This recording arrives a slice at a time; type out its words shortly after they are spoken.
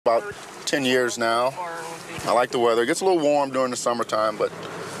about 10 years now. I like the weather. It gets a little warm during the summertime, but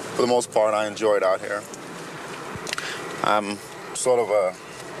for the most part, I enjoy it out here. I'm sort of a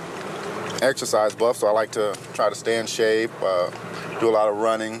exercise buff, so I like to try to stay in shape, do a lot of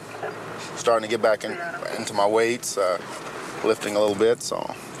running, starting to get back into my weights, lifting a little bit,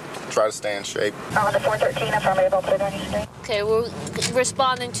 so try to stay in shape. On the 413, if I'm able to put it on your screen. Okay, we're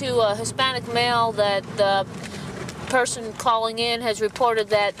responding to a Hispanic male that the person calling in has reported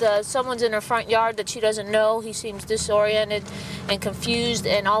that someone's in her front yard that she doesn't know. He seems disoriented and confused,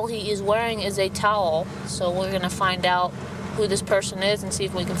 and all he is wearing is a towel. So we're going to find out who this person is and see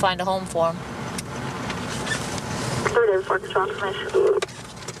if we can find a home for him.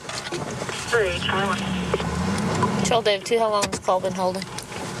 3, Charlie. Control Dave 2, how long has this call been holding?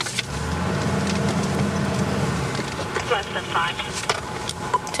 Less than 5.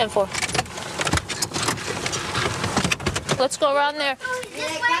 10-4. Let's go around there.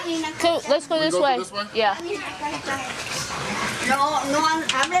 Let's go this way. Yeah. No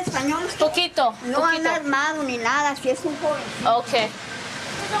habla español. Poquito. No anda armado ni nada, si es un joven. Okay.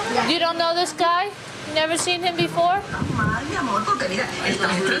 You don't know this guy? You never seen him before?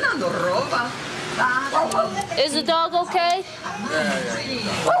 Is the dog okay?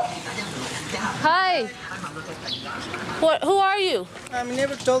 Hi. Who are you? I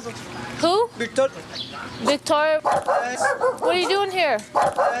never told him. Who? Victoria. Victoria. What are you doing here?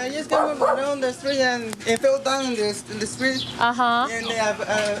 I just came around the street and I fell down in the street. Uh-huh. And I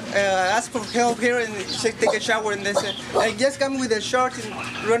asked for help here and take a shower. And they said, I just come with a short and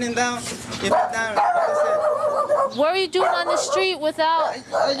running down. And down. What are you doing on the street without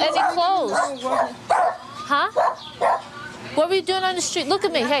any clothes? Huh? What were you doing on the street? Look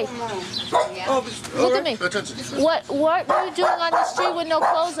at me, hey. Look at me. What were you doing on the street with no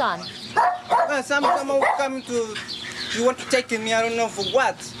clothes on? Someone coming to, you want to take me, I don't know for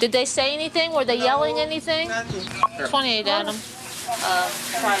what. Did they say anything? Were they yelling anything? Nothing. 28, Adam.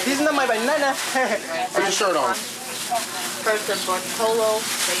 This is not my banana. Put your shirt on. Person for Polo.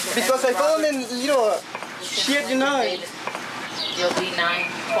 Because I found in little shit, you know. You'll be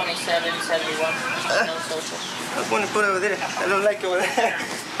 9/27/71. No social. I'm going to put it over there. I don't like it over there.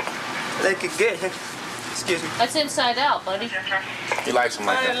 Like it good. Excuse me. That's inside out, buddy. He likes them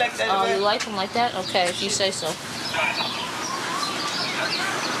like I that. like that. Oh, you like them like that? Okay, if you say so.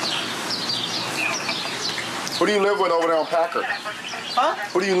 Who do you live with over there on Packard? Huh?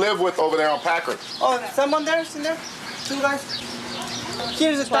 Who do you live with over there on Packard? Oh, someone there's in there? Two guys?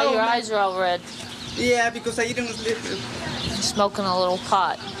 Here's the Why towel. your eyes are all red. Yeah, because I didn't sleep. Smoking a little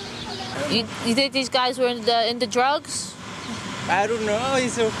pot. You think these guys were into drugs? I don't know.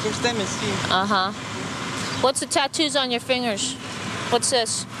 It's the first time I see him. Uh-huh. What's the tattoos on your fingers? What's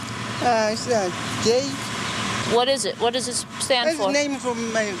this? It's Jay. What is it? What does it stand That's for? the name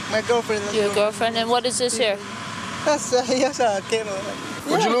from my girlfriend. Your girlfriend? And what is this here? That's a camera.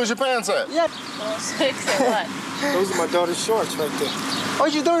 Where'd you lose your pants at? Yeah. 6 or what? Those are my daughter's shorts right there. Oh,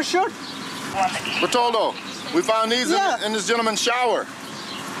 your daughter's short? Bertoldo, we found these Yeah. in this gentleman's shower.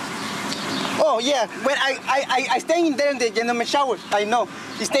 Oh, yeah. When I stay in there in the gentleman's shower, I know.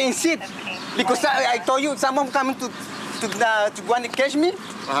 He stay in seat. Because I told you someone coming to want to catch me.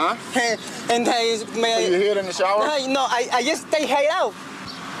 Uh-huh. And So you hid in the shower? No, I just stay hide out.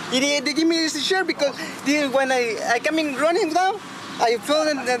 They give me this shirt because when I come in running down, I feel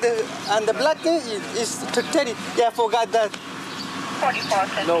on the black thing is dirty. Yeah, I forgot that.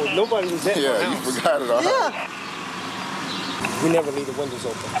 44. No, nobody was there. Yeah, you forgot it all. Yeah. We never leave the windows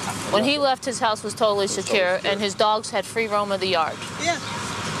open. When he left, his house was totally secure, and his dogs had free roam of the yard. Yeah.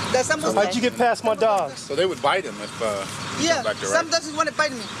 That's something. How'd you get past my dogs? So they would bite him if Yeah. back there, Some right? doesn't want to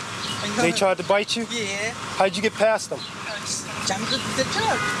bite me. They tried to bite you? Yeah. How'd you get past them? Jump the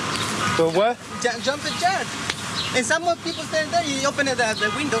jar. The what? Jump the jar. And some more people stand there. You open the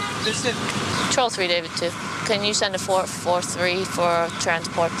window. That's it. Control 3, David 2. Can you send a 443 for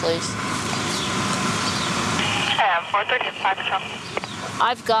transport, please? 435 Patrol.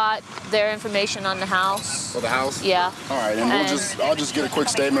 I've got their information on the house. For the house? Yeah. All right, and I'll just get a quick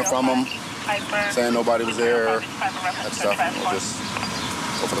statement from them saying nobody was there, that stuff, and we'll just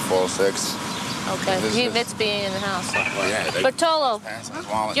go for the 406. Okay. He admits being in the house. Well, yeah, they Bertolo, pants in his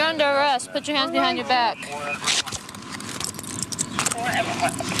wallet. you're under arrest. Put your hands behind your back.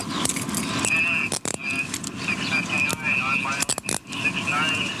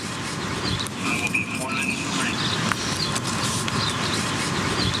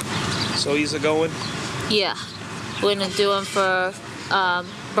 So he's a going? Yeah. We're going to do him for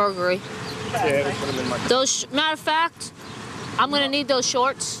burglary. Yeah, we put him in my car. Those, matter of fact, I'm going to need those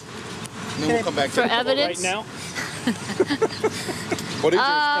shorts And then we'll come back for to it. evidence. Right now? Well, these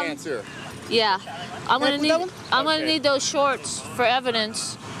are his pants here. Yeah. I'm gonna put that one? need those shorts for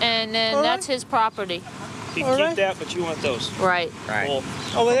evidence, and then All that's his property. He All keep right. that, but you want those. Right. Right. Well,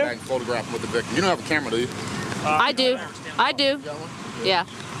 Over Back there? and photograph him with the victim. You don't have a camera, do you? I do. I do. Yeah.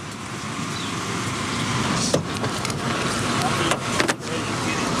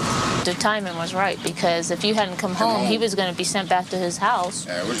 The timing was right, because if you hadn't come home, he was going to be sent back to his house.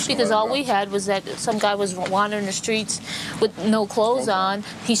 Yeah, we're just gonna Because let him all go. we had was that some guy was wandering the streets with no clothes on.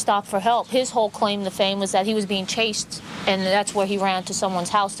 He stopped for help. His whole claim to fame was that he was being chased, and that's where he ran to someone's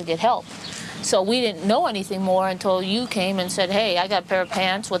house to get help. So we didn't know anything more until you came and said, hey, I got a pair of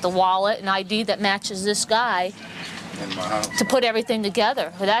pants with a wallet and ID that matches this guy, In my house. to put everything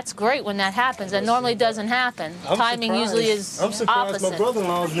together. Well, that's great when that happens. That normally doesn't happen. Timing usually is I'm surprised opposite. my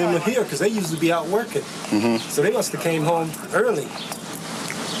brother-in-law didn't even here because they usually be out working. So they must have came home early.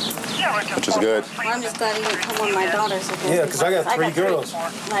 Which is good. I'm just glad he didn't come when my daughter's again. Yeah, because I got three girls.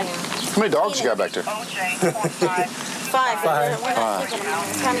 Like How many dogs you got back there? five. But we're not keeping them.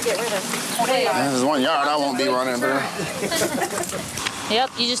 We're trying to get rid of them. There's 1 yard I won't be running through.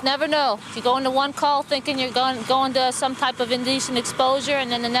 Yep, you just never know. If you go into one call thinking you're going to some type of indecent exposure,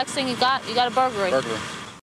 and then the next thing you got a burglary. Burglary.